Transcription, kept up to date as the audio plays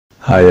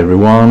Hi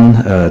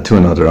everyone, to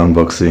another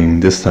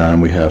unboxing. This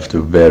time we have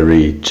the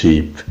very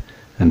cheap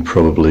and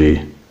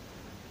probably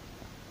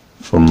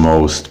for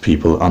most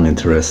people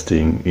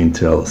uninteresting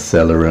Intel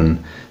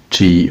Celeron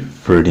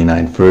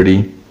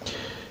G3930.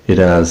 It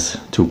has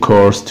 2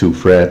 cores, 2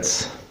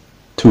 threads,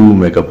 2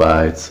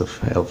 megabytes of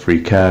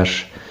L3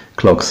 cache,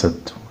 clocks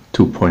at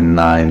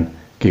 2.9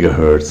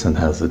 gigahertz and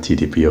has a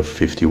TDP of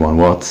 51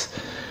 watts.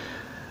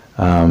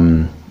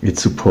 It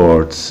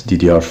supports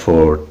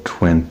DDR4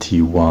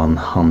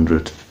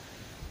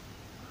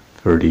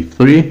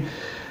 2133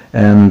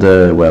 and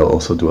well,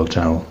 also dual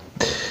channel.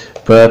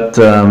 But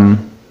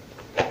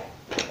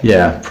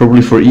yeah,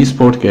 probably for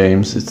esport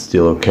games it's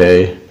still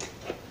okay.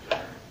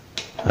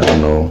 I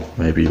don't know,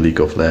 maybe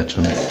League of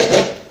Legends.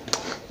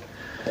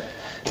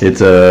 It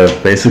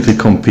basically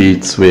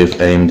competes with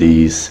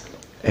AMD's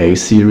A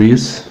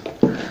series,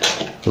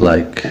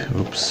 like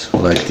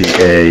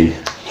the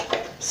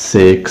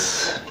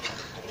A6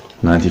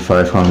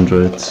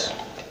 9500,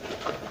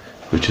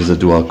 which is a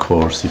dual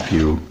core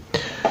CPU,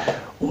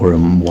 or a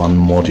one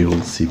module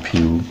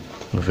CPU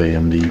of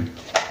AMD.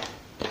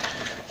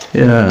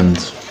 Yeah, and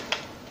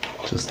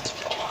just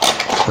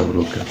have a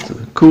look at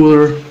the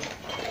cooler.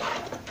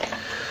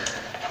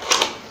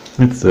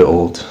 It's the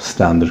old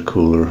standard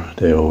cooler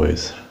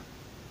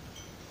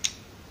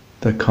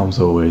that comes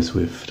always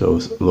with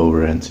those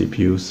lower end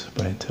CPUs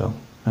by Intel,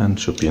 and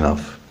should be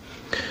enough.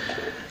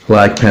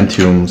 Like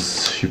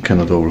Pentiums, you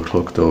cannot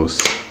overclock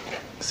those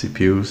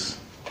CPUs.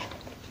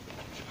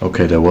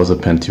 Okay, there was a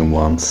Pentium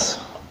once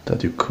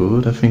that you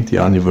could, I think the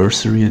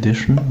anniversary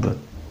edition, but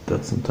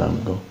that's some time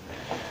ago.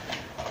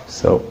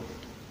 So,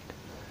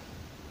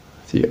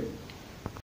 see ya.